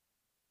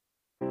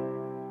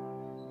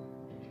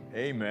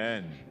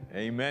Amen.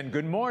 Amen.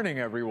 Good morning,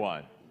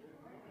 everyone.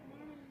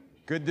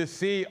 Good to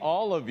see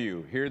all of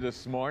you here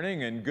this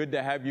morning, and good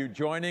to have you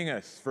joining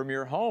us from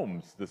your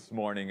homes this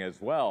morning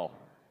as well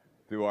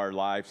through our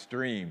live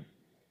stream.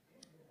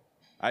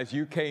 As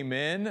you came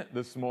in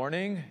this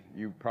morning,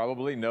 you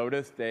probably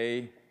noticed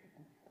an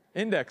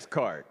index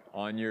card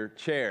on your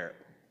chair.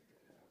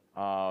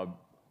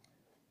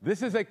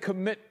 This is a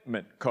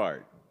commitment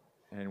card,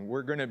 and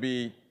we're going to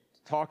be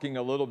talking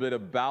a little bit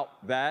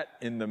about that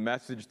in the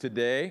message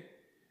today.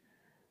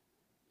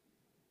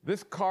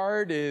 This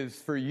card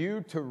is for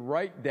you to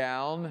write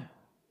down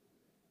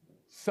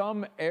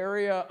some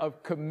area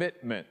of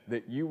commitment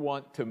that you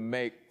want to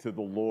make to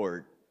the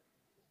Lord.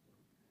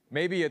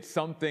 Maybe it's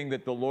something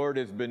that the Lord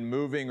has been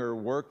moving or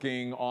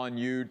working on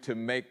you to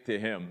make to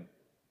Him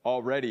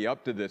already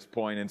up to this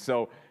point. And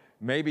so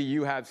maybe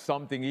you have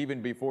something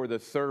even before the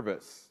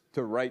service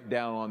to write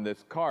down on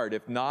this card.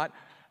 If not,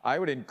 I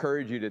would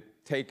encourage you to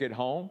take it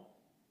home,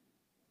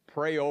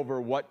 pray over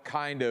what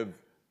kind of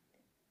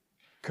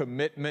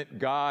commitment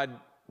God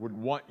would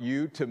want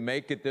you to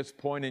make at this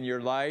point in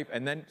your life,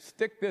 and then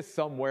stick this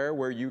somewhere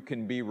where you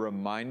can be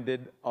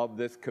reminded of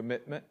this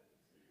commitment.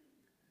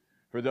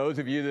 For those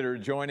of you that are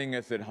joining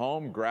us at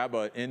home, grab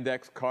an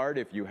index card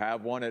if you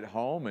have one at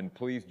home, and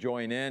please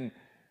join in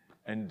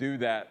and do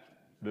that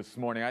this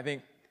morning. I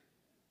think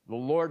the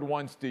Lord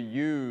wants to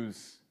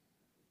use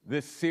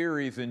this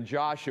series in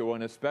Joshua,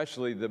 and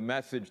especially the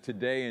message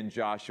today in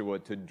Joshua,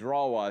 to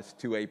draw us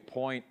to a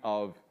point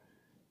of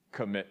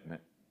commitment.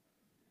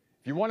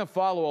 If you want to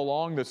follow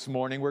along this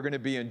morning, we're going to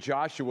be in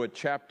Joshua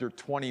chapter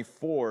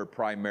 24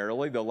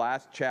 primarily, the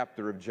last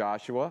chapter of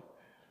Joshua.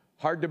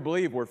 Hard to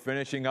believe we're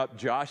finishing up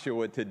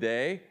Joshua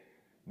today.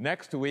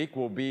 Next week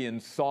we'll be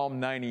in Psalm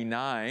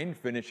 99,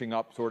 finishing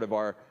up sort of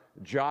our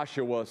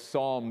Joshua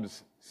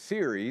Psalms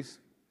series.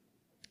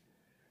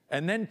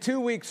 And then 2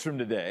 weeks from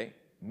today,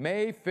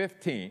 May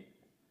 15th,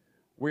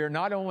 we are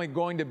not only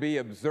going to be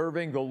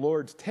observing the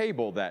Lord's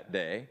table that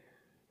day,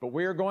 but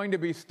we are going to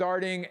be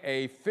starting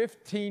a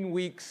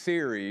 15-week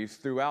series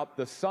throughout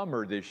the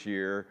summer this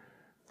year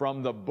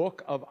from the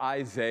book of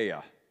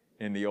Isaiah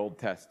in the Old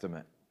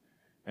Testament.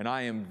 And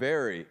I am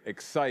very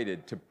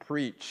excited to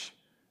preach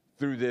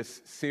through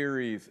this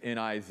series in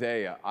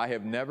Isaiah. I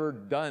have never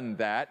done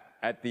that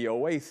at the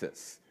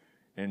Oasis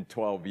in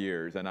 12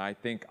 years, and I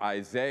think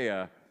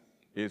Isaiah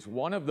is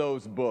one of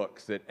those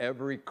books that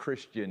every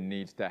Christian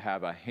needs to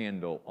have a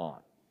handle on.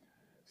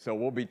 So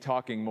we'll be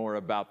talking more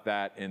about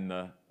that in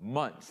the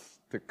months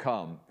to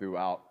come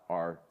throughout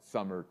our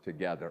summer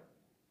together.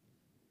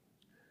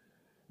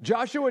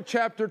 Joshua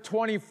chapter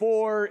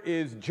 24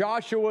 is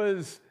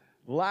Joshua's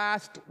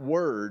last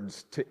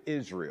words to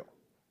Israel.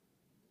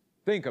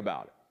 Think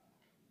about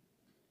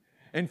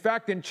it. In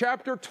fact, in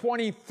chapter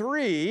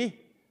 23,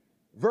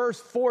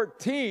 verse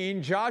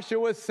 14,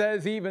 Joshua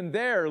says even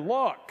there,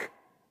 look,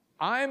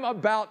 I'm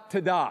about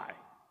to die.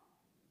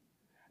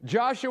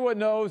 Joshua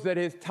knows that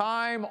his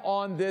time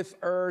on this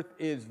earth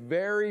is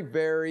very,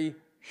 very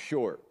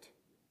short.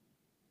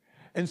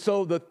 And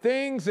so the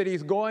things that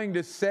he's going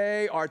to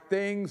say are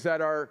things that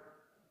are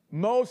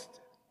most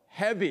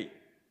heavy,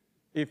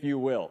 if you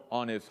will,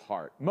 on his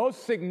heart.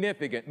 Most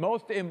significant,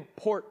 most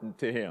important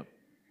to him.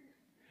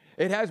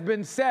 It has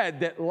been said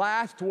that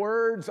last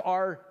words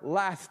are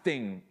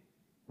lasting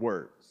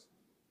words.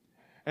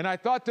 And I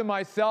thought to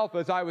myself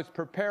as I was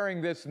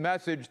preparing this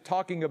message,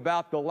 talking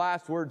about the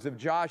last words of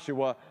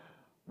Joshua,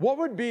 what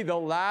would be the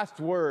last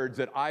words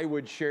that I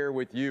would share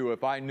with you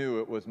if I knew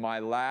it was my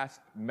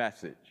last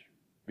message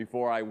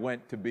before I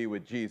went to be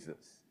with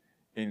Jesus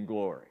in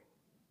glory?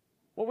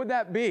 What would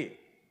that be?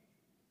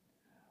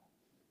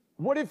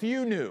 What if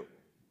you knew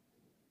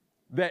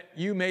that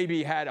you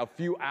maybe had a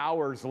few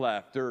hours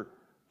left or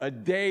a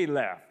day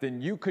left,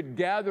 and you could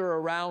gather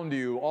around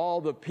you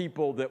all the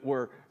people that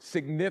were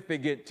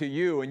significant to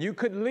you, and you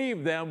could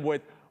leave them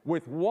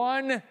with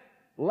one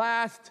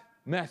last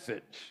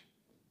message?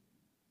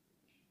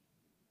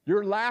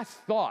 Your last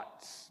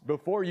thoughts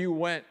before you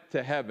went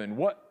to heaven,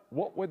 what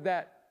would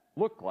that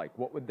look like?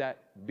 What would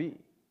that be?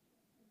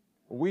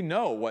 We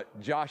know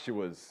what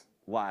Joshua's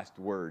last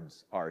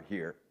words are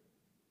here.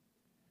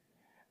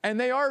 And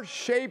they are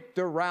shaped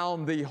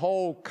around the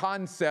whole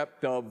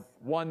concept of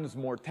one's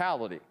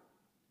mortality.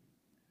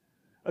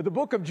 The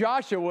book of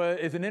Joshua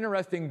is an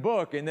interesting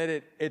book in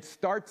that it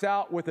starts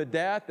out with a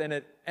death and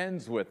it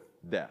ends with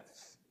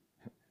deaths,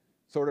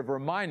 sort of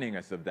reminding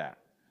us of that.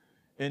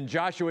 In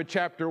Joshua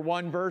chapter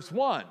 1, verse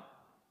 1,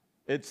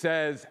 it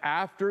says,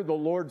 after the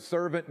Lord's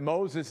servant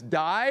Moses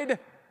died,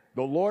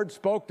 the Lord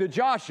spoke to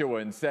Joshua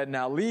and said,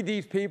 now lead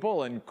these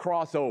people and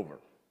cross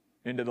over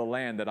into the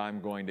land that I'm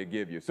going to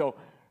give you. So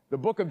the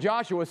book of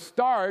Joshua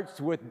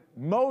starts with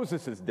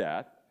Moses'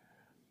 death.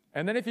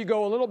 And then if you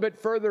go a little bit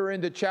further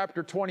into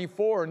chapter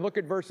 24 and look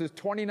at verses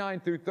 29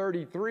 through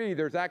 33,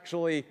 there's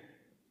actually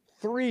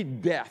 3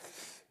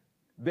 deaths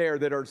there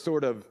that are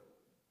sort of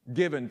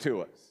given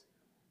to us.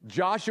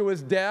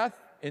 Joshua's death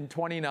in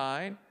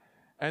 29,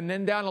 And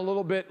then down a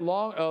little bit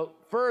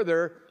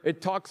further,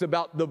 it talks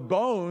about the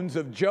bones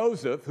of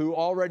Joseph, who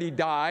already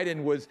died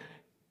and was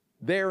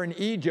there in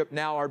Egypt,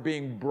 now are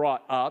being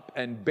brought up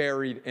and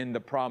buried in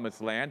the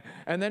promised land.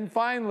 And then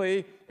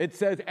finally, it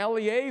says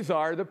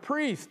Eleazar, the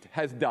priest,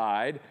 has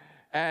died,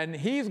 and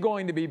he's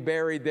going to be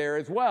buried there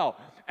as well.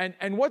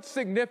 And what's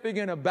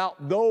significant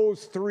about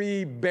those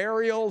three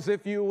burials,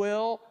 if you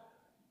will,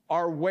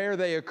 are where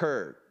they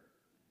occurred.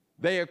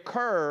 They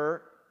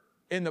occur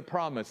in the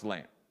promised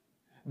land.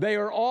 They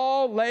are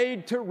all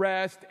laid to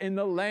rest in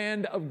the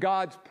land of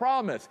God's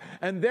promise.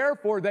 And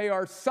therefore, they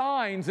are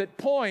signs that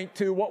point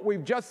to what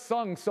we've just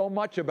sung so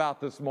much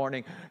about this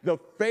morning, the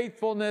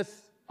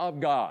faithfulness of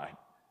God.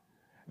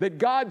 That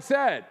God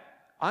said,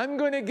 I'm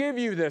going to give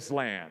you this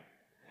land.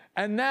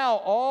 And now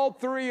all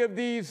three of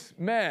these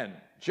men,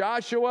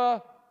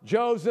 Joshua,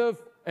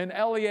 Joseph, and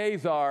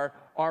Eleazar,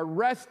 are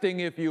resting,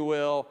 if you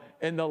will,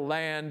 in the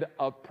land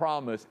of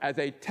promise as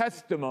a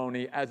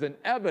testimony, as an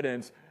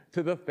evidence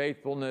to the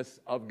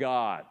faithfulness of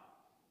God.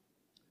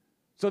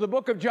 So the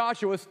book of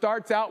Joshua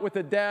starts out with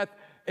a death.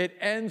 It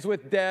ends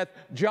with death.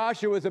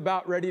 Joshua is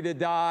about ready to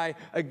die.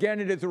 Again,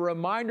 it is a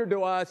reminder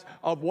to us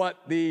of what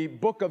the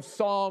book of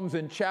Psalms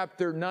in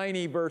chapter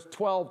 90, verse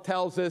 12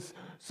 tells us.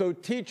 So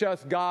teach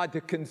us, God,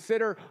 to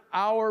consider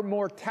our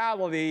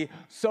mortality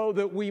so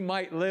that we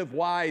might live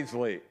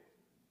wisely.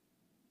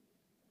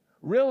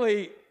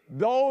 Really,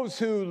 those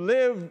who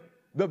live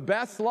the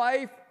best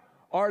life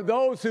are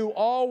those who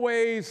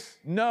always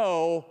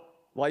know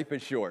life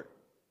is short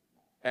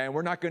and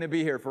we're not going to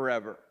be here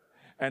forever.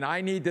 And I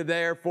need to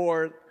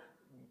therefore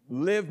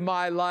live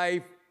my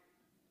life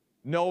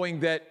knowing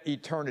that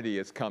eternity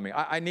is coming.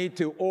 I need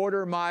to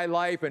order my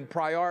life and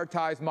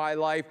prioritize my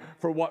life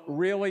for what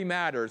really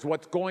matters,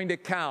 what's going to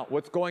count,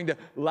 what's going to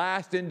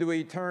last into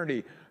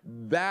eternity.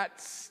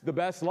 That's the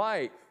best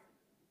life.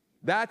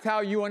 That's how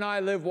you and I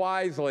live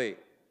wisely.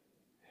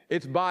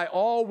 It's by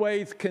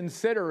always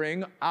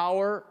considering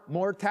our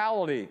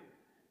mortality.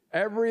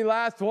 Every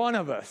last one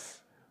of us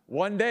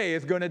one day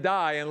is going to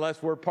die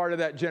unless we're part of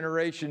that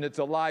generation that's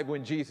alive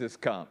when Jesus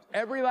comes.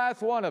 Every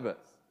last one of us.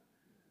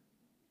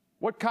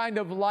 What kind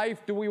of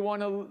life do we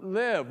want to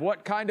live?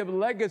 What kind of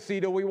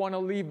legacy do we want to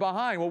leave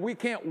behind? Well, we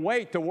can't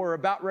wait till we're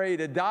about ready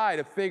to die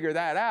to figure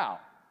that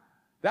out.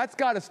 That's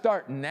got to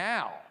start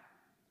now.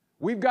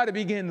 We've got to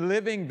begin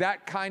living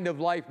that kind of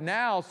life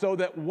now so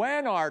that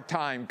when our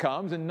time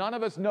comes, and none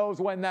of us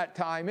knows when that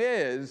time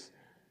is,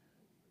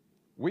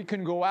 we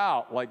can go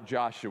out like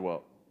Joshua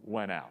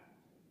went out.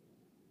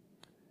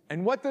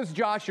 And what does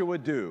Joshua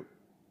do?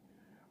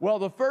 Well,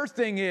 the first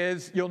thing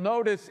is, you'll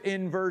notice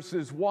in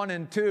verses 1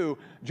 and 2,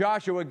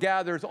 Joshua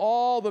gathers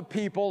all the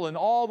people and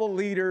all the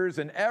leaders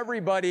and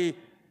everybody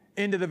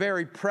into the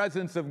very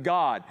presence of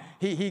God.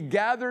 He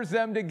gathers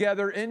them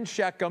together in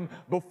Shechem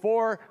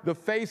before the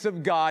face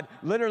of God,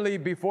 literally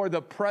before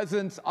the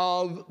presence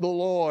of the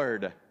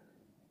Lord.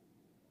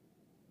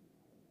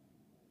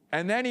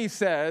 And then he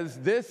says,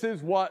 this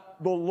is what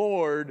the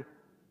Lord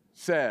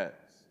says.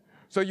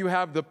 So you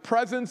have the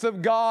presence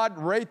of God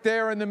right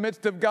there in the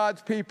midst of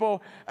God's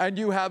people, and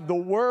you have the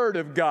word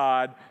of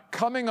God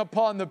coming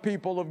upon the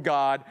people of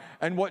God.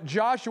 And what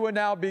Joshua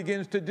now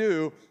begins to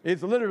do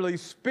is literally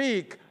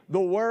speak the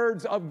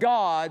words of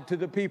God to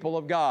the people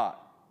of God.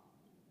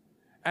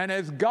 And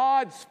as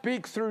God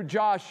speaks through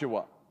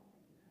Joshua,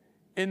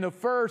 in the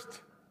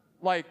first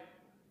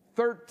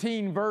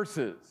 13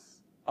 verses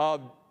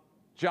of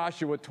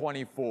Joshua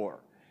 24,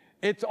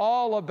 it's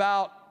all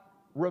about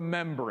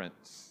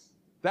remembrance.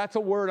 That's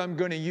a word I'm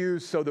going to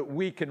use so that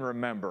we can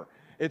remember.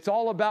 It's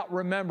all about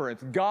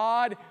remembrance.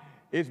 God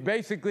is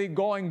basically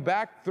going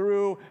back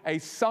through a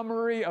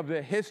summary of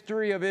the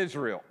history of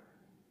Israel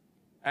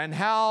and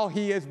how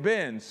he has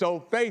been so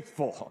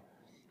faithful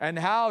and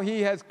how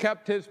he has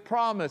kept his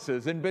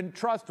promises and been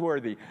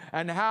trustworthy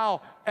and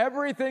how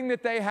everything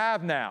that they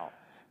have now,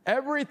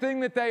 everything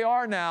that they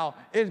are now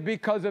is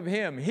because of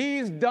him.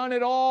 He's done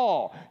it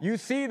all. You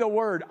see the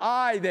word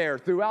I there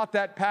throughout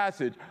that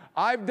passage.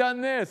 I've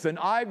done this and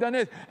I've done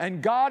this.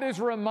 And God is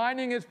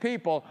reminding his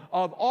people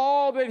of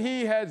all that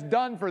he has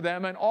done for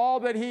them and all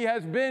that he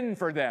has been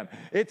for them.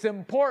 It's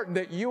important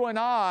that you and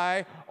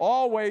I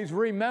always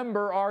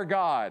remember our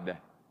God.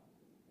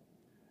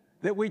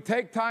 That we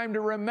take time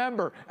to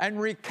remember and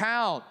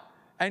recount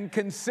and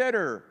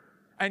consider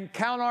and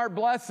count our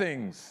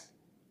blessings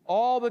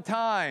all the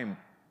time.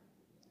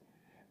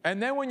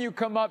 And then when you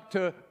come up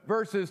to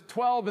verses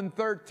 12 and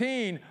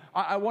 13,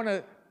 I want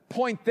to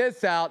point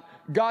this out.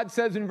 God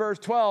says in verse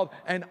 12,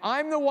 and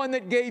I'm the one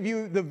that gave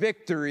you the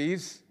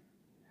victories.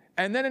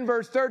 And then in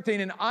verse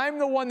 13, and I'm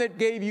the one that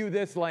gave you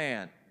this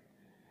land.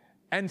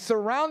 And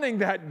surrounding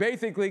that,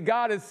 basically,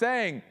 God is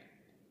saying,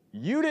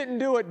 you didn't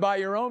do it by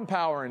your own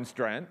power and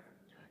strength.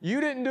 You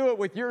didn't do it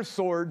with your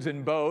swords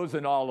and bows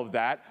and all of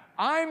that.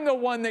 I'm the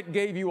one that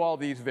gave you all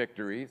these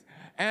victories.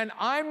 And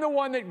I'm the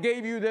one that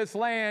gave you this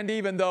land,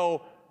 even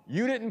though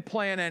you didn't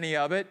plan any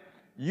of it.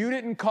 You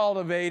didn't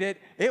cultivate it.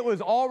 It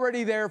was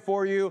already there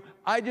for you.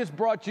 I just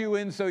brought you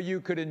in so you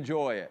could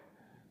enjoy it.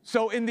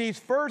 So in these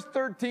first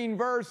 13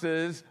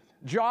 verses,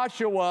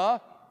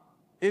 Joshua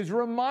is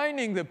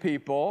reminding the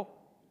people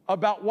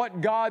about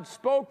what God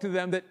spoke to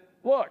them, that,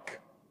 look,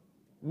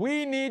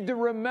 we need to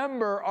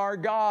remember our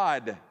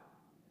God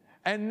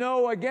and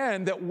know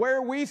again that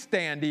where we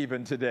stand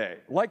even today,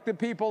 like the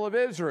people of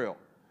Israel,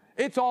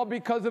 it's all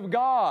because of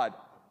God.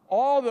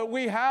 All that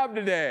we have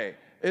today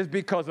is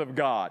because of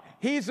God.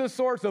 He's the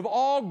source of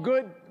all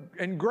good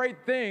and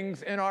great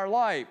things in our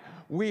life.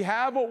 We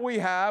have what we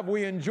have.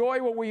 We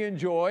enjoy what we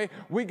enjoy.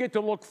 We get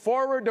to look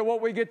forward to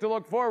what we get to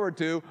look forward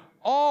to,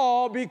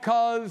 all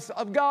because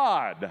of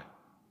God.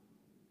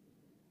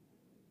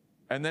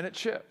 And then it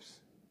shifts.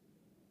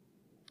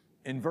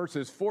 In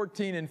verses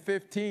 14 and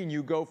 15,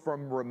 you go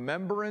from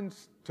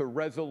remembrance to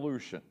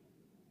resolution.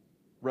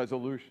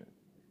 Resolution.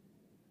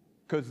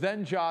 Because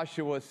then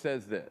Joshua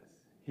says this.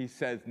 He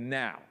says,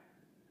 now.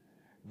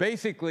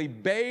 Basically,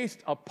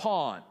 based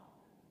upon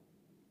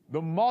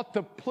the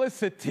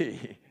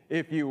multiplicity,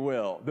 if you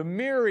will, the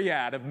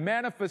myriad of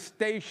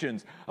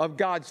manifestations of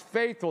God's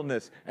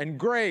faithfulness and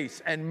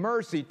grace and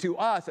mercy to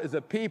us as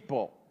a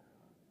people,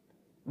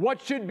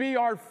 what should be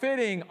our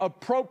fitting,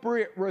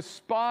 appropriate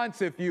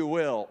response, if you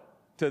will,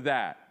 to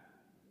that?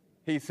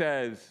 He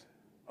says,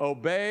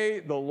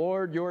 obey the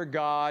Lord your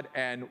God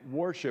and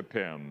worship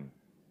him.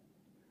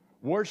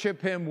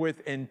 Worship him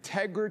with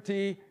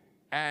integrity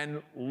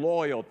and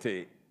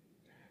loyalty.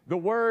 The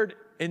word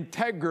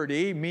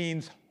integrity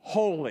means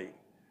holy.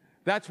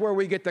 That's where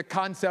we get the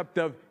concept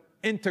of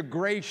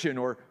integration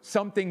or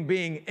something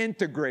being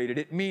integrated.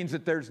 It means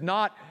that there's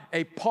not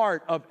a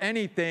part of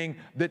anything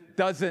that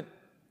doesn't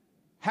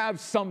have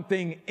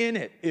something in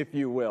it, if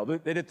you will,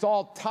 that it's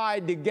all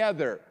tied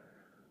together.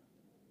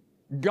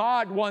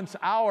 God wants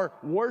our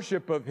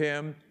worship of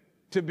him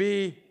to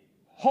be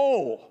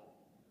whole,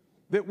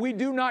 that we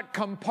do not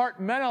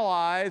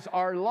compartmentalize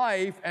our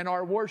life and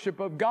our worship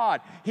of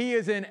God. He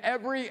is in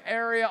every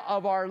area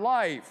of our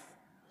life.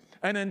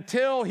 And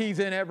until he's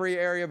in every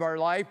area of our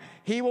life,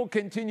 he will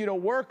continue to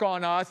work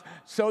on us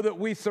so that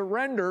we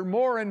surrender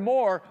more and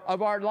more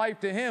of our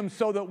life to him,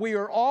 so that we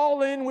are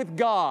all in with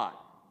God.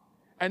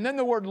 And then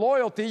the word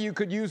loyalty, you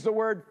could use the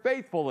word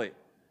faithfully.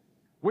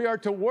 We are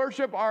to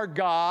worship our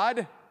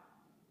God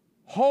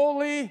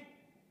wholly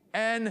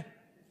and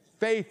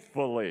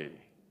faithfully.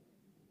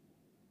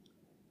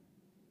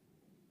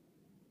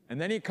 And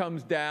then he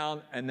comes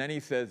down and then he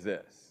says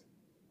this.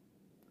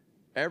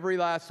 Every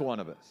last one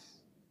of us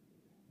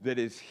that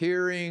is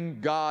hearing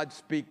God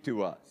speak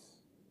to us,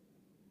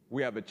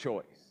 we have a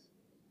choice.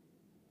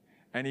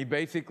 And he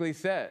basically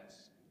says,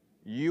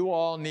 you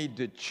all need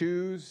to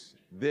choose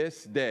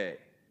this day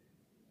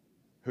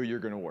who you're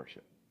going to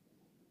worship.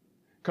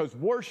 Because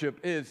worship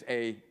is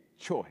a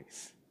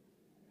choice.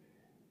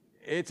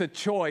 It's a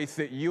choice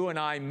that you and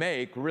I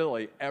make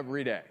really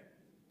every day.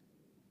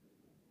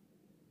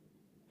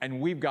 And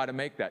we've got to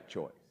make that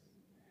choice.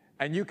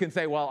 And you can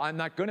say, well, I'm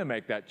not going to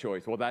make that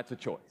choice. Well, that's a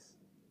choice.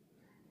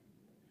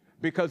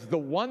 Because the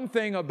one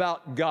thing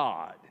about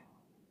God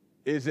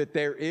is that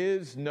there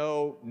is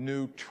no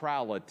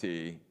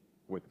neutrality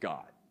with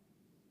God.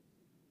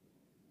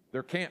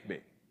 There can't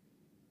be.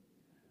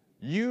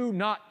 You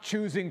not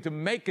choosing to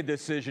make a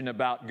decision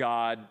about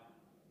God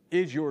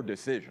is your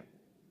decision,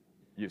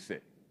 you see.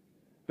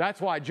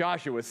 That's why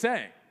Joshua is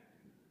saying,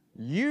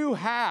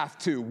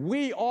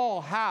 we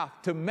all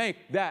have to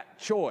make that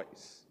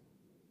choice.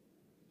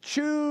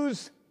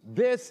 Choose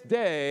this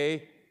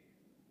day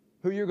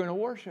who you're going to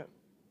worship.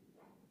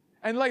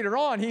 And later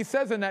on, he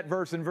says in that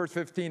verse, in verse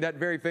 15, that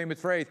very famous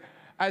phrase,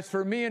 as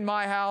for me and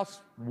my house,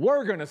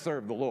 we're going to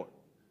serve the Lord.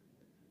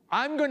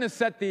 I'm going to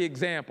set the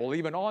example,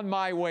 even on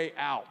my way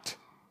out,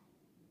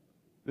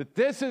 that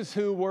this is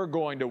who we're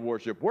going to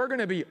worship. We're going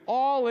to be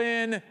all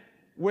in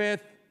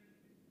with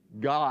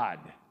God.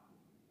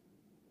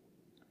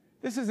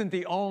 This isn't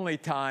the only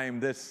time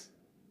this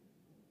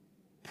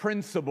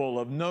principle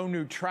of no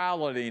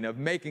neutrality and of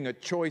making a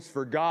choice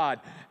for God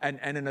and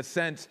in a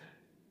sense,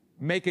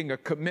 making a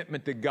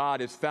commitment to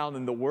God is found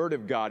in the Word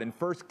of God. In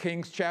 1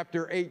 Kings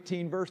chapter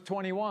 18, verse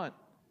 21,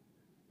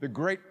 the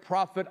great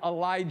prophet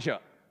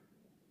Elijah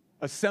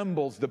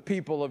assembles the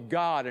people of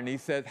God and he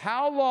says,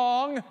 how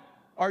long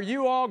are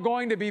you all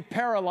going to be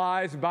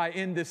paralyzed by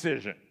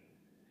indecision?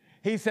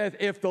 He says,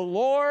 if the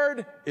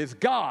Lord is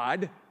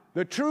God,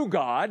 the true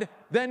God,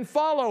 then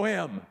follow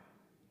him.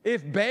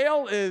 If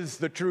Baal is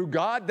the true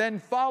God, then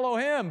follow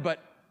him,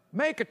 but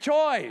make a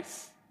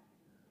choice.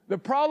 The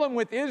problem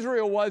with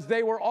Israel was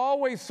they were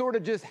always sort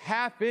of just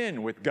half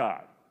in with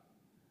God.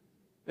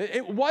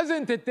 It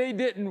wasn't that they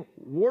didn't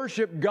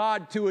worship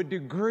God to a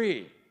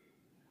degree,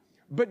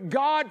 but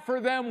God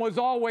for them was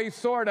always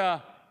sort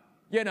of,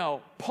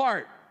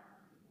 part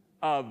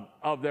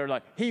of their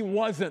life. He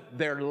wasn't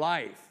their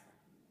life.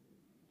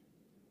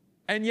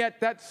 And yet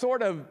that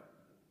sort of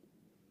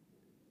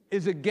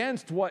is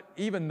against what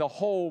even the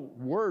whole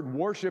word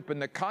worship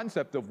and the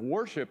concept of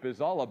worship is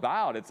all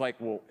about. It's like,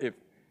 well,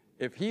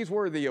 if he's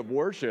worthy of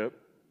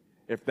worship,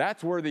 if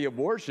that's worthy of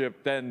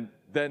worship, then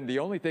the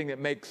only thing that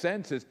makes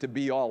sense is to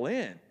be all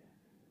in.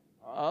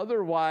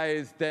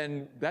 Otherwise,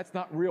 then that's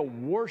not real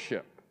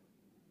worship.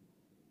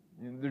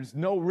 There's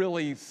no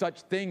really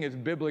such thing as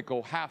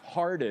biblical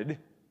half-hearted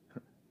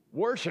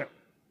worship.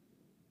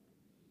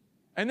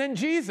 And then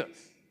Jesus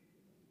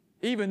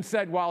even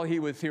said while he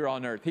was here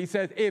on earth, he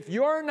says, if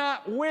you're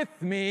not with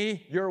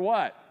me, you're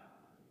what?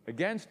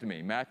 Against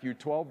me. Matthew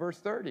 12, verse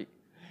 30.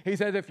 He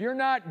says, if you're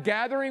not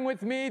gathering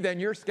with me, then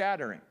you're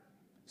scattering.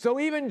 So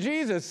even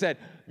Jesus said,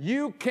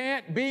 you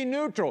can't be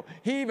neutral.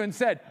 He even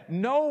said,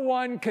 no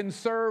one can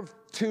serve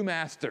two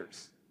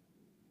masters.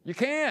 You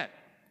can't.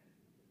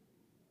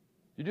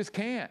 You just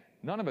can't.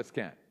 None of us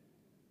can.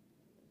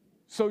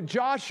 So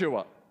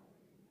Joshua,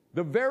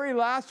 the very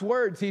last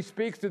words he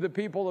speaks to the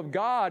people of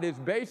God is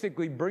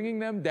basically bringing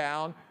them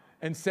down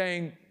and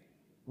saying,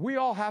 we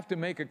all have to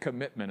make a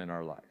commitment in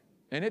our life.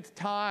 And it's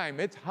time,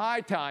 it's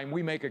high time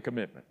we make a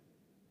commitment.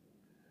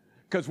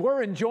 Because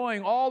we're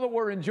enjoying all that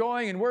we're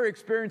enjoying and we're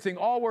experiencing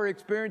all we're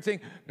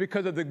experiencing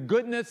because of the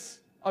goodness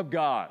of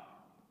God.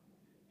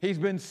 He's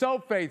been so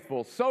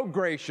faithful, so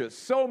gracious,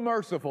 so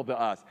merciful to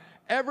us.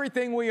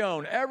 Everything we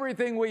own,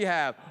 everything we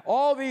have,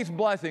 all these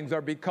blessings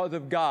are because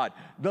of God.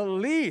 The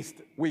least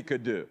we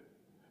could do,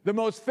 the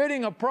most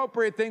fitting,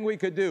 appropriate thing we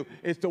could do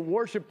is to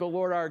worship the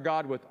Lord our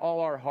God with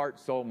all our heart,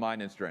 soul,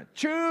 mind, and strength.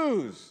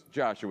 Choose,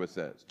 Joshua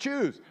says.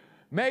 Choose.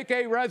 Make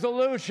a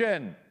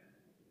resolution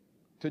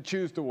to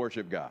choose to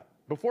worship God.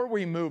 Before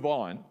we move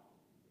on,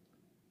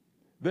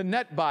 the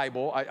Net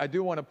Bible, I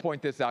do want to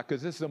point this out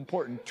because this is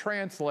important,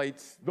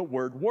 translates the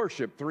word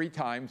worship 3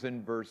 times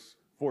in verse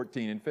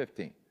 14 and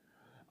 15.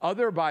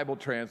 Other Bible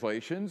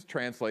translations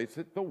translates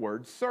it the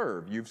word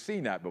serve. You've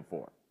seen that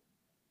before.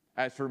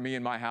 As for me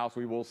and my house,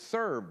 we will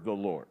serve the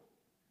Lord.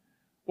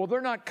 Well,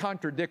 they're not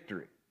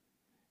contradictory.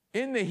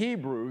 In the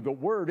Hebrew, the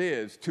word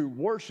is to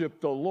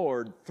worship the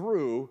Lord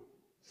through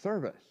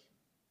service.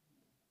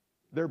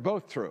 They're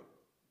both true.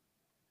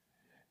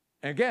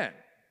 Again,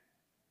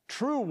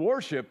 true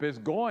worship is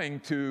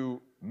going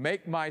to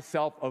make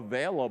myself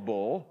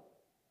available,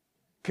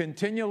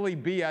 continually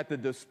be at the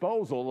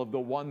disposal of the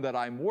one that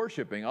I'm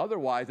worshiping.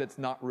 Otherwise, it's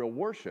not real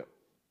worship.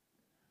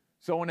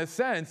 So in a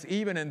sense,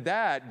 even in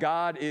that,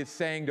 God is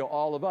saying to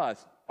all of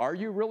us, are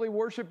you really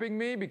worshiping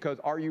me? Because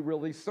are you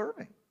really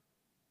serving?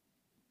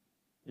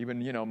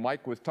 Even,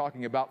 Mike was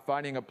talking about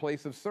finding a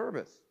place of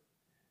service.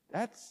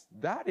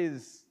 That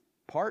is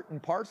part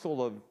and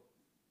parcel of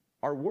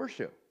our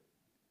worship.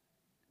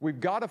 We've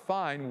got to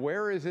find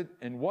where is it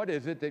and what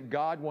is it that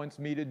God wants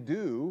me to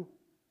do.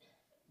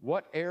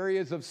 What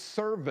areas of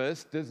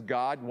service does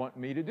God want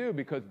me to do?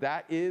 Because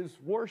that is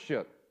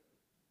worship.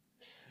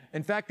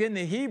 In fact, in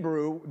the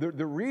Hebrew,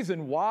 the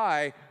reason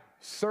why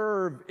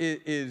serve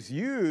is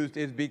used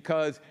is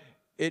because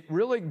it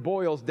really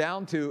boils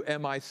down to,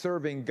 am I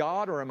serving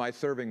God or am I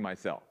serving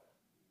myself?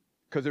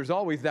 Because there's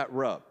always that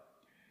rub.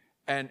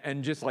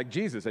 And just like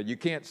Jesus said, you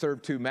can't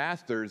serve two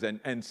masters.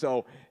 And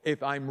so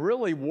if I'm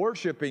really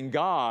worshiping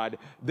God,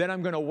 then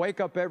I'm going to wake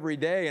up every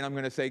day and I'm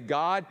going to say,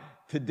 God,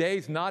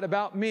 today's not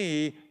about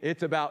me,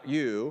 it's about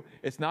you.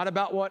 It's not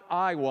about what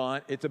I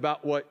want, it's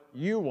about what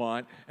you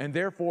want. And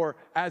therefore,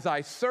 as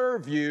I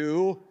serve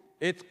you,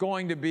 it's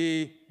going to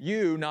be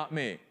you, not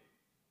me.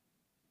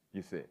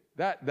 You see,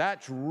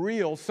 that's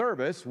real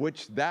service,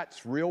 which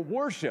that's real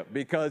worship.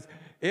 Because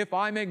if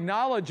I'm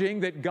acknowledging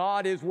that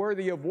God is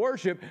worthy of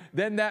worship,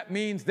 then that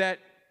means that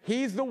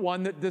He's the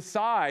one that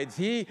decides.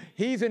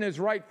 He's in His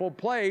rightful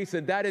place,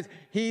 and that is,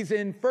 He's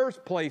in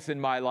first place in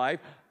my life.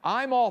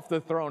 I'm off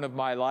the throne of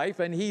my life,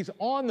 and He's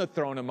on the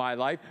throne of my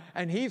life,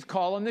 and He's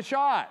calling the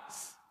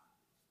shots.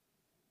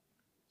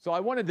 So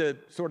I wanted to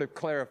sort of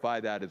clarify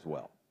that as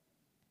well.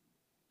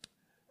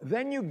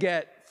 Then you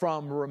get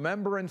from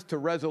remembrance to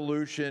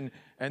resolution,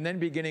 and then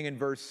beginning in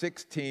verse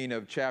 16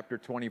 of chapter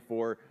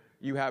 24,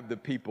 you have the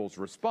people's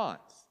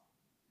response.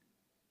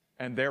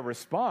 And their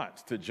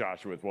response to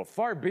Joshua is, well,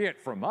 far be it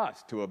from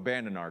us to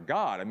abandon our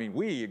God. I mean,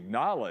 we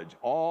acknowledge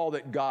all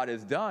that God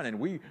has done, and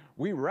we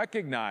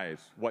recognize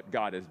what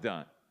God has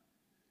done.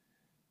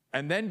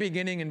 And then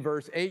beginning in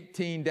verse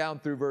 18 down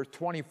through verse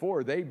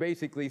 24, they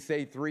basically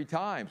say 3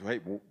 times, hey,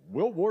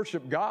 we'll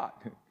worship God.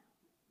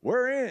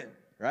 We're in,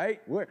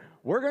 right?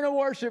 We're going to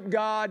worship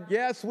God.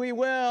 Yes, we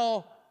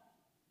will.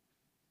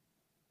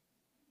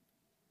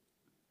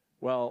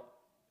 Well,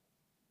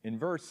 in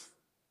verse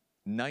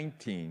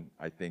 19,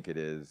 I think it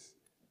is,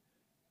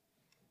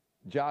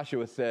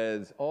 Joshua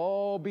says,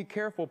 oh, be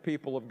careful,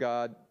 people of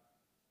God.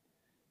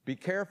 Be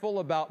careful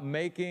about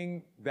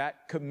making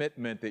that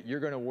commitment that you're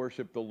going to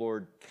worship the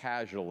Lord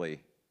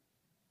casually.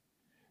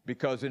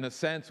 Because in a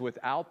sense,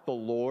 without the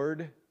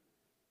Lord,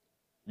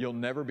 you'll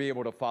never be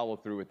able to follow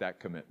through with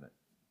that commitment.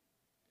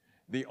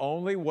 The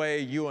only way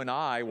you and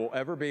I will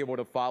ever be able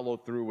to follow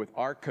through with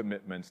our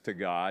commitments to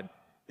God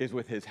is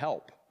with His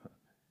help.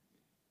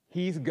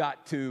 He's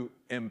got to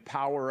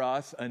empower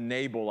us,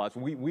 enable us.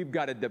 We've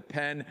got to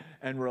depend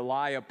and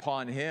rely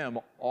upon Him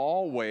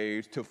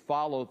always to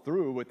follow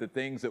through with the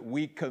things that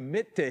we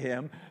commit to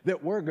Him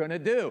that we're going to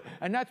do.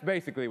 And that's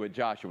basically what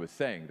Joshua was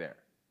saying there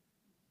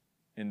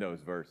in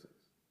those verses,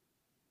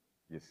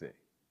 you see.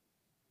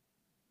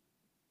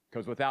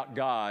 Because without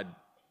God,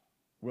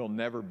 we'll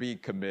never be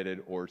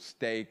committed or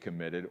stay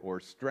committed or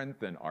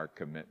strengthen our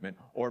commitment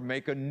or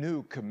make a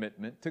new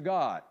commitment to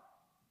God.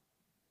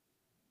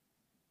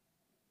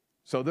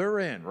 So they're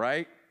in,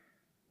 right?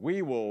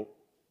 We will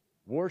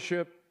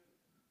worship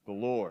the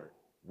Lord.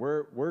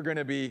 We're going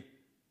to be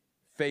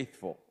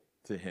faithful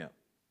to Him.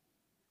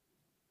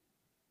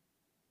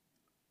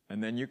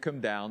 And then you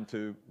come down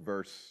to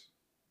verse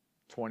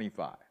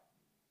 25.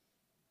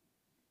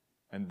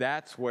 And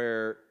that's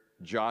where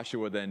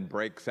Joshua then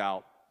breaks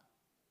out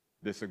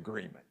this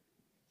agreement.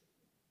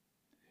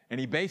 And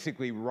he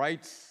basically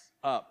writes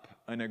up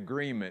an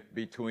agreement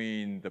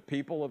between the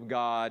people of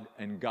God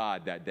and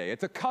God that day.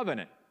 It's a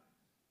covenant.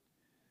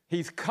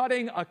 He's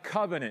cutting a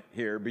covenant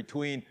here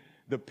between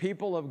the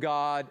people of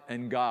God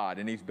and God.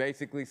 And he's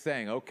basically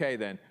saying, okay,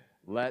 then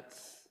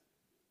let's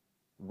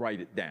write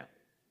it down.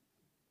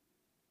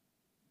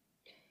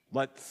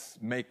 Let's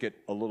make it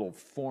a little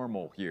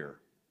formal here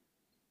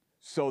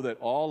so that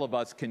all of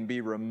us can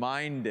be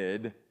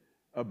reminded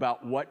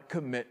about what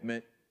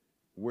commitment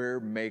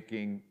we're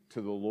making to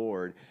the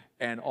Lord,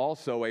 and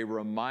also a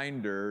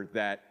reminder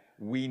that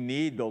we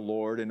need the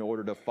Lord in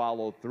order to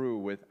follow through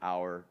with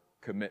our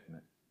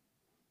commitment.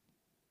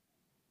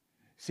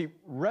 See,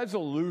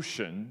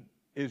 resolution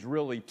is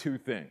really two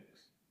things.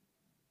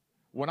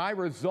 When I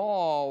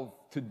resolve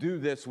to do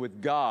this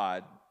with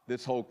God,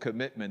 this whole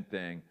commitment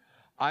thing,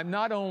 I'm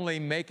not only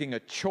making a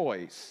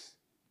choice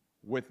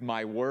with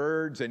my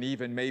words and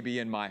even maybe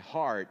in my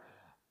heart,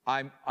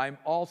 I'm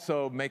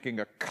also making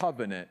a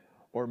covenant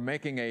or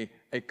making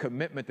a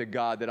commitment to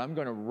God that I'm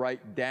going to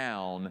write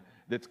down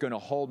that's going to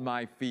hold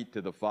my feet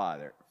to the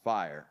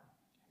fire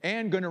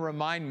and going to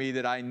remind me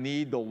that I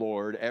need the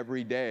Lord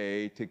every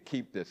day to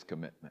keep this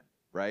commitment,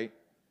 right?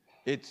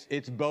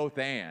 It's both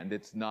and.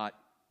 It's not,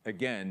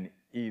 again,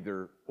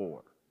 either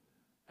or.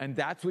 And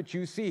that's what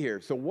you see here.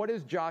 So what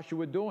is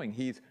Joshua doing?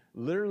 He's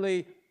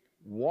literally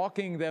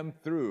walking them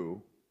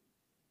through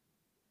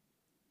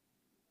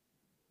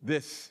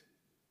this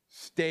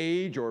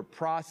stage or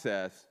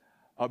process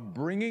of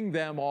bringing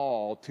them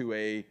all to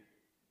a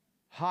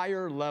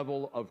higher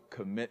level of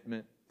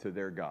commitment to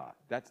their God.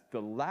 That's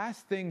the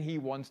last thing he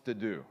wants to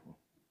do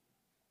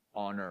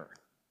on earth.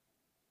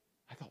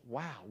 I thought,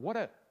 wow,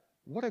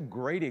 what a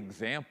great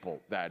example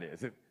that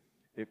is.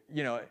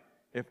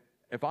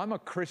 If I'm a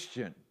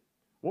Christian,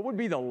 what would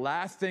be the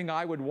last thing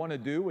I would want to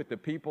do with the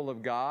people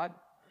of God?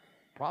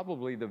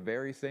 Probably the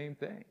very same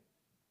thing.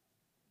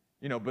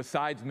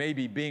 Besides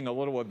maybe being a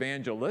little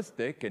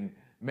evangelistic and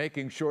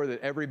making sure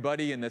that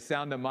everybody in the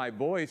sound of my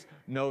voice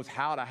knows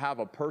how to have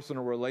a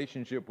personal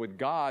relationship with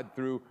God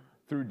through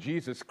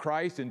Jesus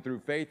Christ and through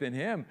faith in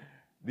Him.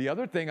 The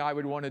other thing I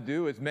would want to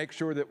do is make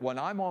sure that when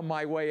I'm on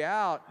my way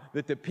out,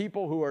 that the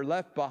people who are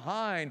left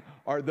behind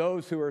are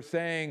those who are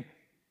saying,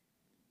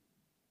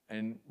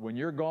 and when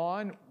you're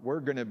gone, we're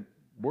going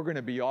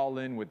to be all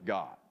in with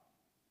God.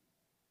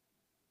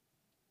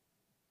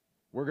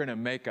 We're going to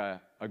make a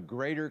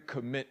greater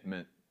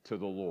commitment to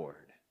the Lord.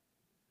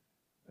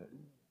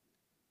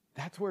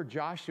 That's where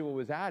Joshua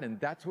was at, and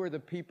that's where the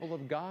people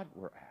of God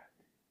were at.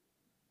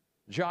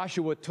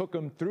 Joshua took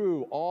them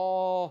through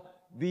all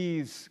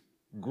these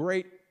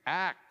great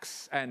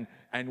acts and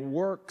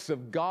works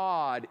of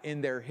God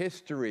in their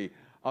history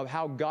of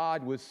how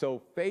God was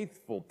so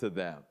faithful to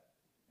them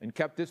and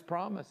kept His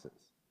promises.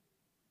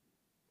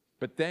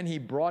 But then He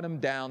brought them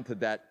down to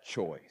that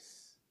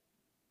choice.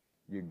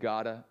 You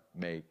gotta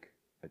make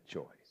a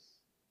choice.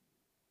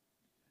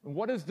 And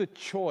what is the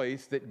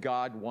choice that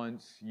God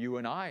wants you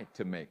and I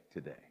to make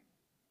today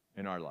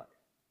in our life?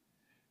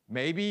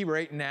 Maybe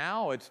right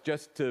now it's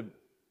just to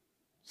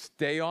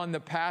stay on the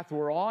path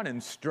we're on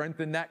and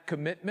strengthen that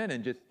commitment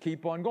and just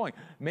keep on going.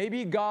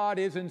 Maybe God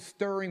isn't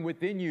stirring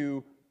within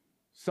you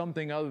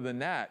something other than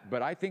that.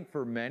 But I think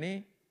for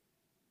many,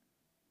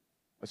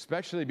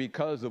 especially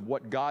because of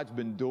what God's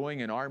been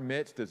doing in our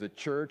midst as a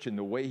church and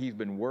the way He's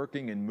been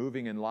working and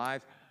moving in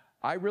lives,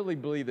 I really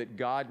believe that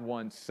God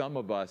wants some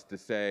of us to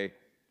say,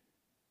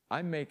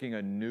 I'm making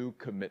a new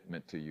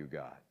commitment to you,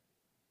 God.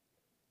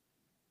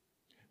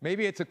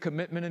 Maybe it's a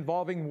commitment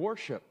involving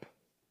worship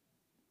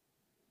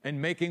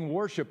and making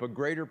worship a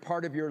greater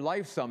part of your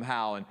life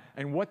somehow.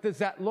 And what does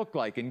that look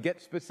like? And get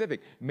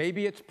specific.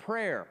 Maybe it's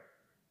prayer.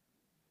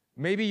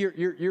 Maybe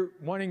you're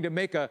wanting to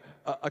make a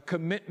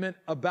commitment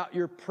about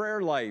your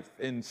prayer life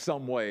in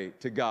some way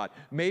to God.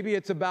 Maybe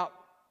it's about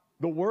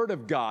the Word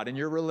of God and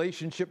your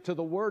relationship to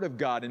the Word of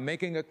God and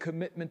making a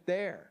commitment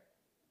there.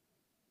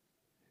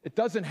 It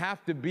doesn't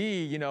have to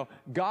be,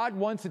 God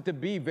wants it to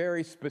be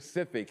very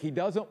specific. He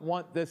doesn't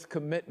want this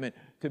commitment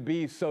to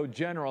be so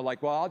general,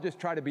 like, well, I'll just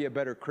try to be a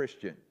better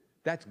Christian.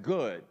 That's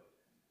good.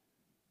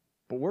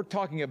 But we're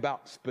talking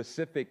about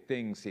specific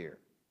things here.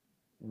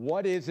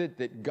 What is it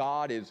that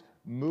God is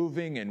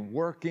moving and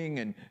working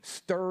and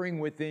stirring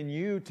within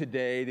you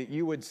today that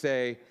you would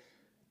say,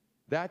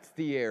 that's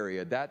the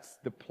area, that's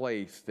the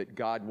place that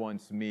God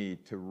wants me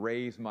to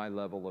raise my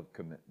level of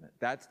commitment.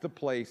 That's the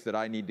place that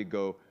I need to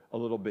go a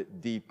little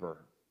bit deeper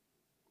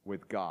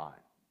with God.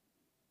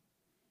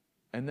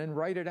 And then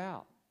write it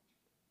out.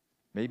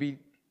 Maybe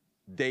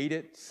date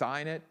it,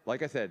 sign it,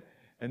 like I said,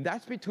 and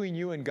that's between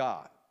you and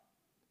God.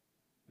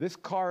 This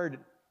card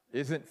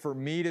isn't for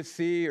me to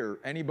see or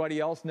anybody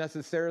else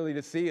necessarily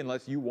to see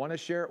unless you want to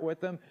share it with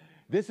them.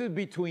 This is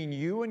between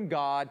you and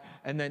God,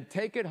 and then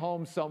take it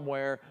home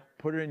somewhere,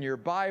 put it in your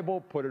Bible,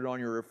 put it on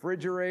your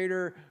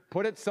refrigerator,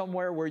 put it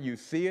somewhere where you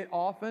see it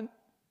often.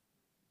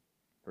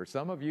 For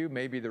some of you,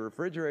 maybe the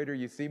refrigerator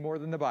you see more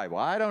than the Bible.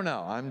 I don't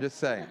know. I'm just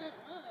saying.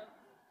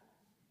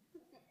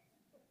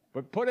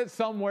 But put it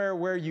somewhere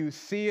where you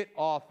see it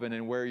often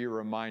and where you're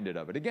reminded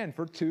of it. Again,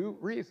 for two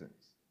reasons.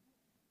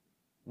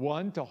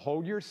 One, to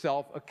hold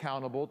yourself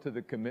accountable to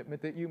the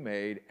commitment that you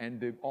made, and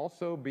to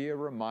also be a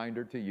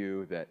reminder to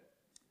you that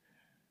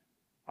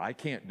I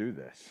can't do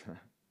this.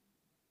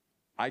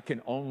 I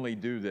can only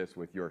do this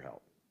with your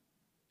help.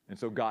 And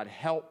so God,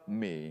 help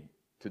me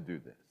to do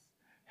this.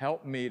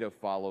 Help me to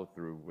follow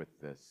through with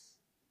this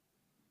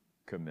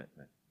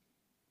commitment.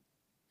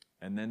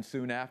 And then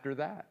soon after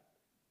that,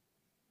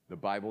 the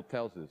Bible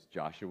tells us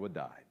Joshua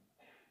died.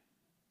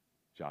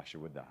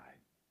 Joshua died.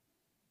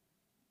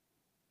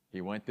 He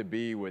went to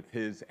be with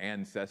his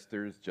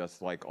ancestors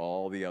just like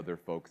all the other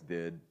folks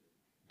did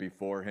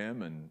before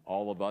him and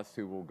all of us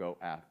who will go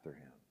after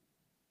him.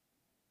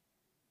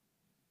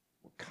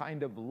 What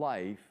kind of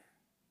life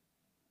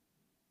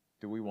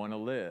do we want to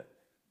live?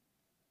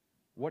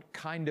 What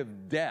kind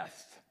of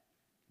death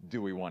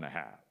do we want to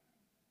have?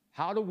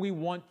 How do we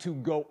want to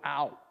go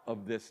out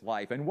of this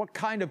life? And what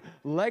kind of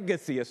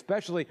legacy,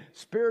 especially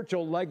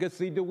spiritual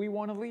legacy, do we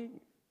want to leave?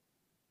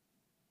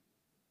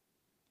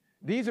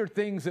 These are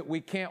things that we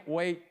can't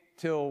wait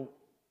till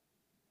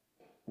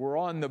we're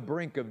on the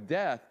brink of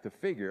death to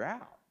figure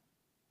out.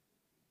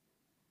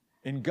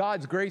 In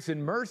God's grace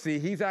and mercy,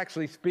 He's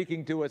actually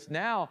speaking to us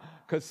now,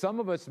 because some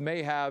of us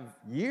may have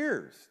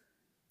years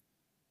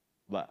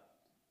left.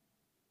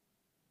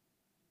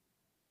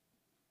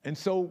 And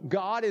so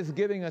God is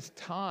giving us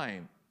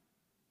time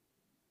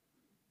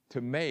to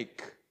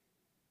make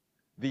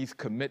these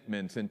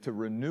commitments and to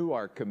renew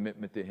our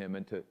commitment to Him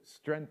and to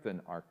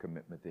strengthen our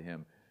commitment to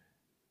Him.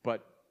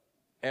 But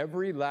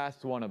every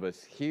last one of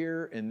us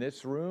here in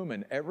this room,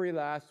 and every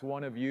last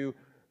one of you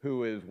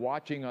who is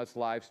watching us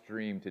live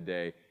stream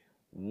today,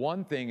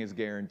 one thing is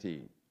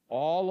guaranteed.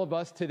 All of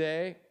us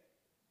today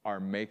are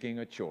making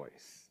a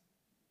choice.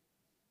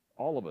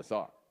 All of us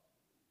are.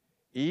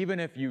 Even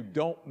if you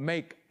don't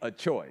make a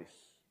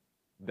choice,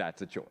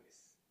 that's a choice.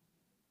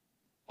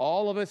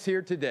 All of us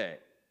here today,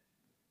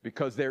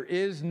 because there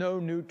is no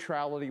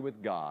neutrality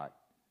with God,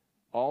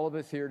 all of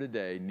us here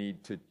today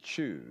need to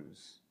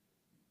choose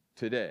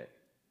today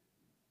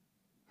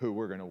who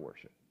we're going to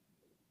worship,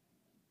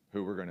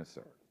 who we're going to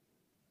serve.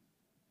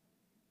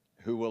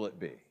 Who will it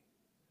be?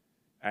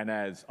 And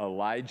as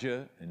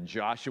Elijah and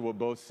Joshua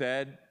both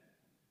said,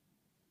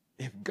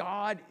 if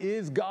God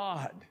is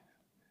God,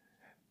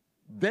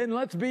 then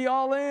let's be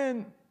all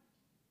in.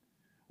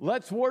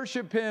 Let's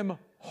worship Him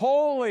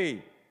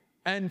wholly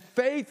and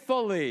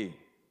faithfully.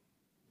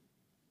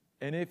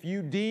 And if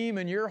you deem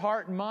in your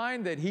heart and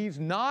mind that He's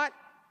not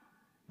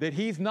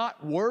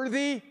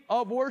worthy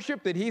of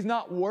worship, that He's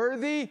not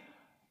worthy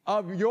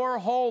of your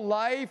whole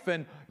life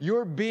and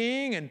your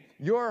being and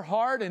your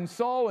heart and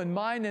soul and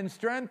mind and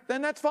strength,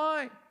 then that's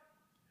fine.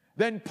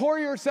 Then pour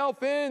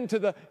yourself into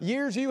the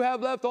years you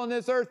have left on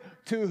this earth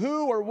to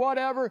who or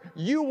whatever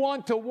you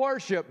want to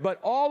worship. But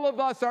all of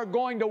us are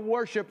going to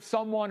worship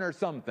someone or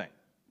something,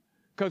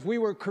 because we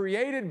were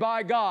created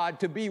by God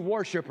to be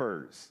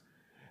worshipers.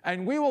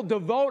 And we will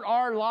devote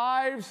our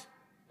lives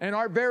and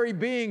our very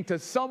being to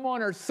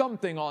someone or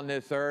something on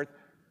this earth.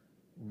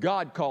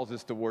 God calls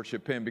us to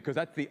worship Him, because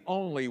that's the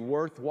only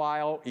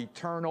worthwhile,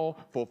 eternal,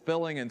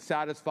 fulfilling, and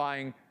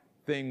satisfying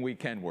thing we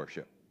can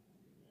worship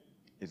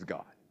is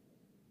God.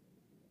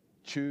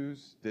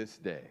 Choose this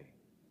day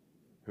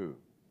who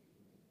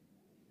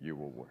you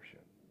will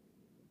worship.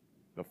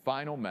 The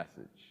final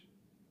message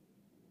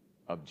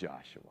of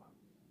Joshua.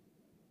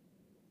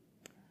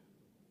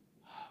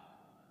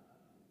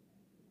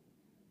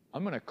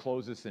 I'm going to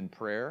close this in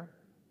prayer.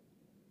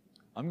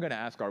 I'm going to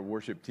ask our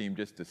worship team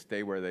just to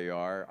stay where they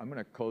are. I'm going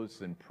to close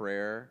this in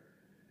prayer.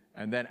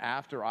 And then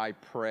after I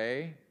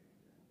pray,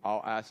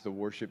 I'll ask the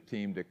worship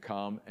team to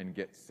come and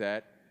get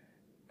set.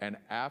 And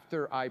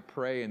after I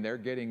pray and they're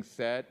getting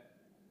set,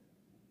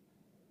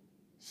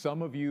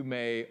 some of you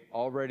may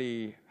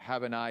already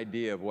have an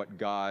idea of what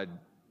God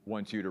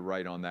wants you to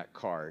write on that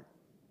card.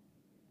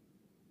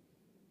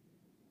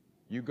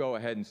 You go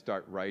ahead and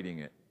start writing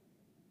it.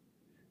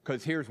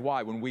 Because here's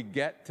why. When we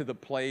get to the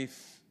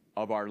place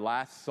of our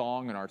last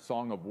song and our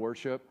song of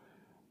worship,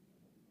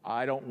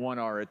 I don't want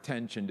our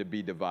attention to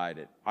be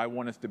divided. I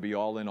want us to be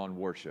all in on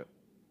worship.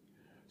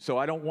 So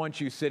I don't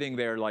want you sitting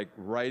there like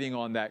writing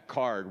on that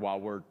card while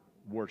we're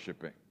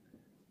worshiping.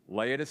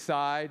 Lay it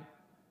aside.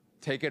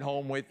 Take it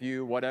home with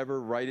you,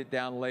 whatever, write it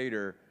down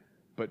later.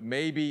 But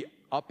maybe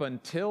up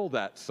until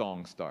that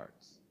song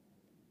starts,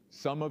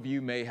 some of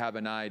you may have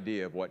an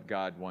idea of what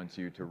God wants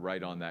you to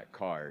write on that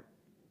card.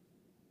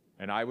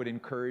 And I would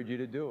encourage you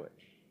to do it.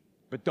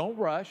 But don't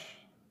rush.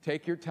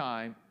 Take your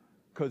time.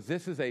 because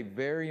this is a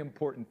very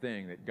important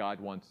thing that God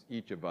wants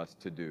each of us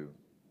to do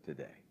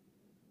today.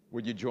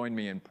 Would you join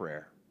me in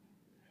prayer?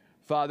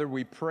 Father,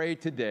 we pray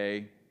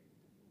today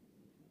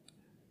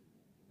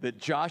that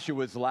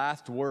Joshua's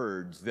last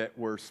words that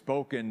were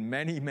spoken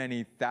many,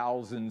 many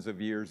thousands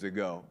of years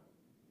ago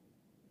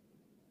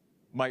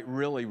might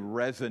really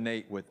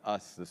resonate with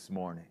us this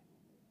morning.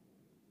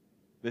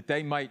 That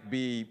they might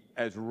be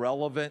as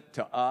relevant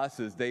to us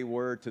as they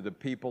were to the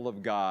people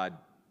of God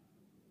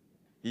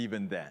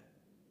even then.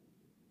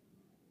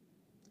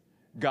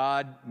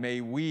 God, may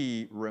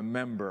we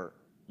remember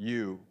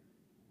you,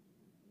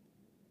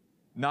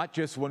 not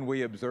just when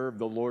we observe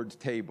the Lord's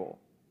table,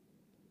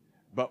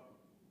 but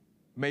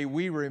may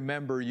we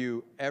remember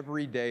you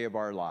every day of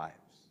our lives.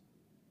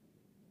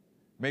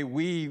 May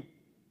we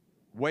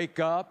wake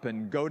up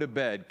and go to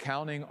bed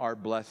counting our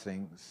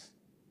blessings,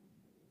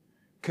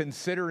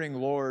 considering,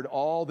 Lord,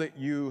 all that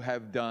you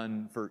have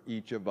done for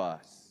each of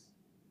us,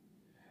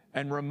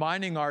 and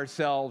reminding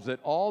ourselves that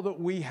all that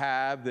we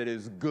have that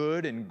is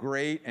good and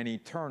great and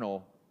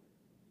eternal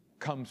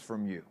comes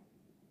from you.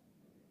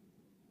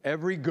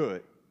 Every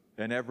good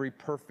and every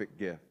perfect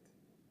gift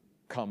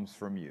comes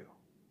from you.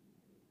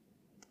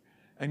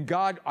 And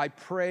God, I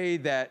pray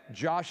that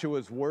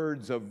Joshua's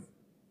words of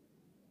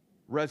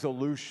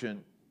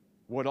resolution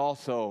would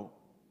also,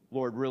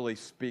 Lord, really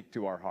speak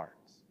to our hearts.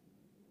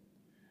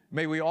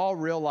 May we all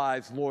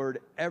realize, Lord,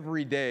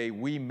 every day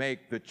we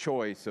make the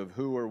choice of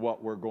who or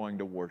what we're going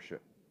to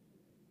worship,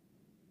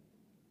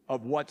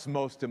 of what's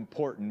most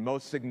important,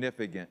 most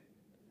significant,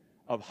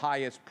 of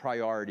highest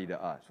priority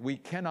to us. We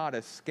cannot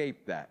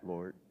escape that,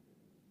 Lord.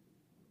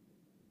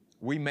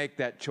 We make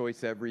that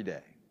choice every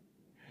day.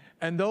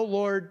 And though,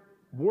 Lord,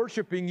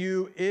 worshiping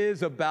you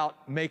is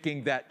about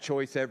making that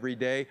choice every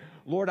day,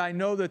 Lord, I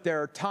know that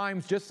there are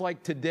times just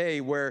like today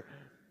where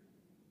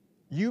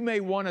you may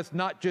want us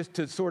not just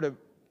to sort of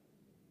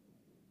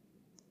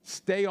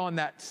stay on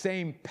that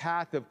same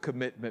path of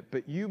commitment,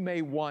 but you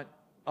may want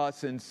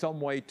us in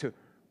some way to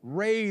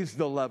raise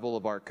the level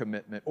of our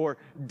commitment or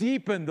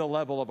deepen the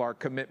level of our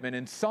commitment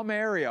in some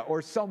area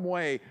or some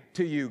way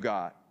to you,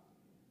 God.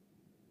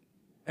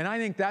 And I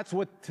think that's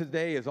what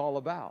today is all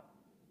about.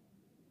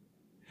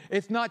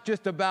 It's not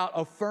just about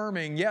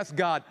affirming, yes,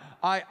 God,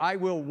 I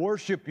will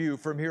worship you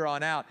from here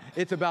on out.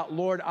 It's about,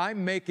 Lord,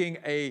 I'm making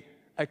a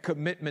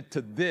commitment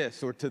to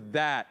this or to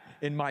that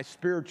in my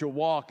spiritual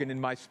walk and in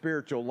my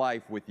spiritual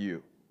life with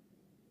you.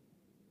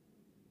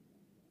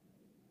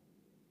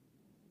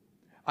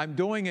 I'm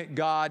doing it,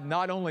 God,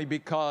 not only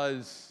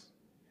because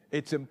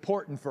it's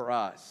important for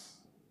us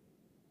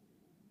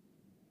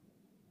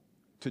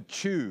to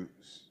choose,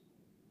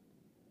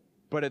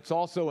 but it's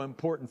also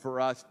important for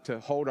us to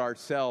hold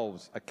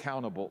ourselves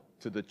accountable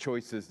to the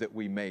choices that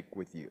we make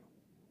with you.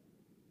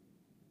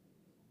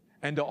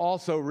 And to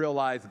also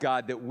realize,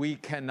 God, that we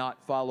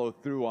cannot follow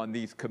through on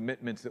these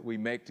commitments that we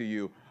make to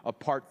you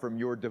apart from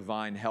your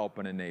divine help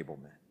and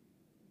enablement.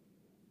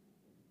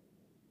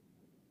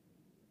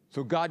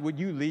 So, God, would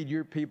you lead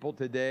your people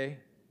today?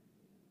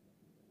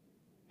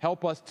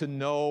 Help us to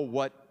know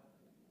what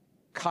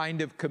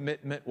kind of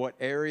commitment, what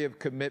area of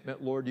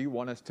commitment, Lord, you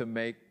want us to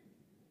make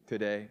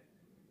today.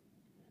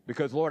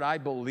 Because, Lord, I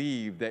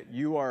believe that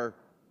you are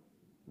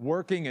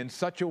working in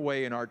such a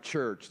way in our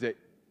church that,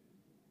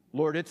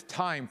 Lord, it's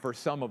time for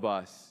some of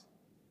us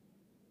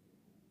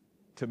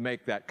to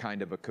make that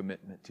kind of a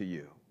commitment to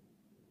you.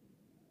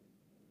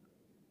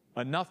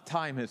 Enough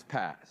time has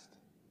passed.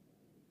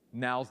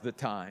 Now's the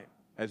time,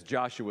 as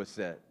Joshua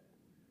said,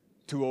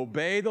 to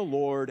obey the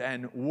Lord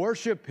and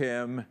worship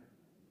him,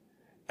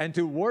 and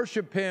to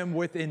worship him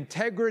with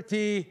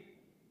integrity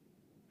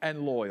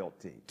and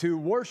loyalty. To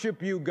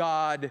worship you,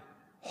 God,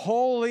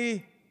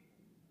 wholly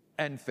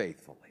and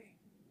faithfully.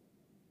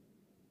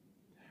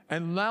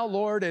 And now,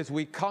 Lord, as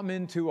we come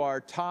into our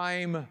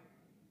time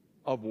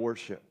of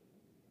worship,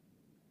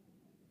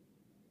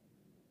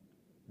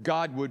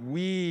 God, would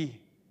we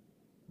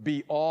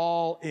be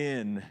all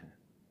in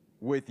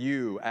with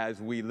you as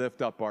we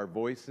lift up our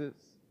voices?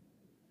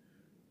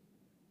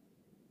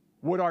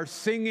 Would our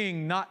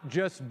singing not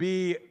just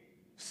be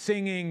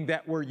singing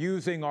that we're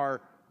using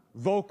our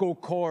vocal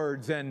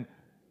cords and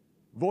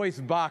voice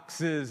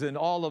boxes and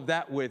all of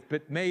that with,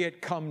 but may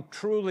it come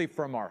truly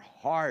from our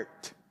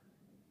heart.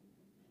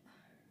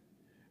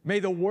 May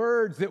the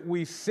words that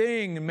we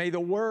sing, may the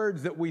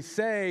words that we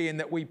say and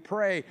that we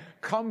pray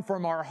come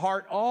from our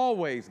heart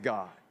always,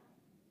 God.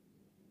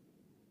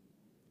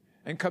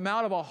 And come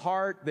out of a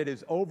heart that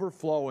is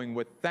overflowing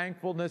with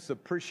thankfulness,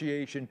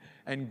 appreciation,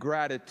 and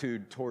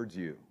gratitude towards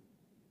you.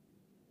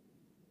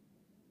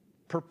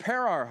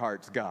 Prepare our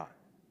hearts, God,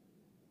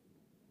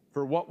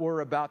 for what we're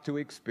about to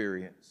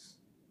experience.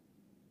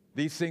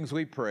 These things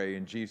we pray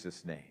in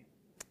Jesus' name.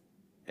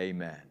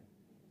 Amen.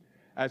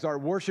 As our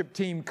worship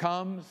team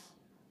comes,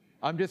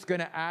 I'm just going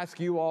to ask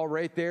you all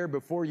right there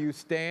before you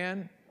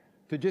stand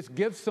to just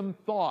give some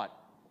thought.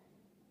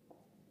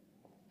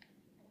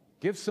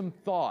 Give some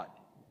thought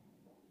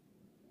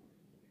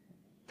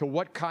to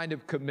what kind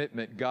of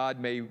commitment God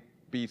may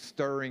be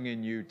stirring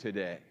in you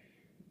today.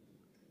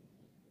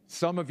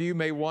 Some of you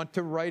may want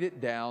to write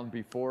it down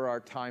before our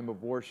time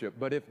of worship,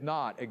 but if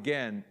not,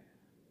 again,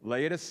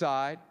 lay it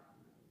aside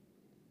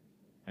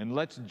and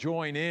let's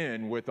join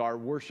in with our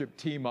worship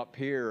team up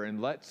here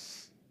and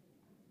let's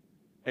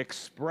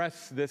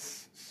express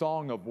this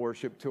song of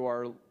worship to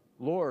our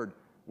Lord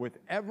with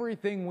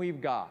everything we've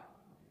got.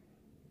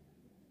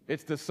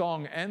 It's the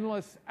song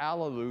Endless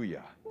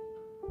Alleluia.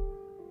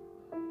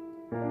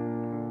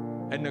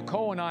 And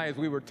Nicole and I, as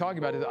we were talking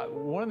about it,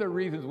 one of the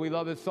reasons we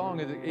love this song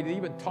is it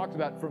even talks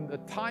about from the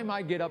time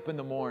I get up in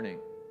the morning,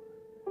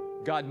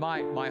 God,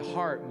 my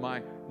heart,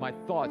 my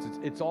thoughts,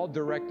 it's all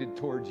directed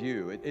towards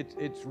you.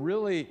 It's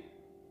really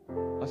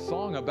a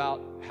song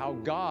about how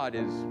God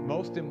is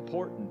most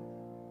important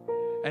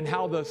and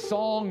how the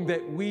song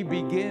that we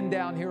begin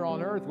down here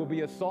on earth will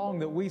be a song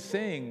that we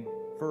sing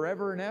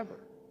forever and ever.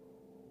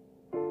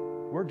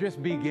 We're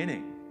just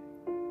beginning.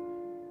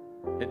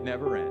 It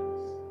never ends.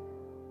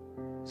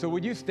 So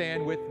would you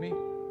stand with me?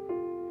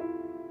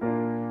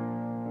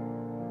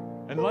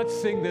 And let's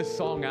sing this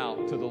song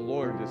out to the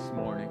Lord this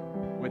morning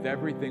with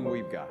everything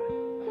we've got.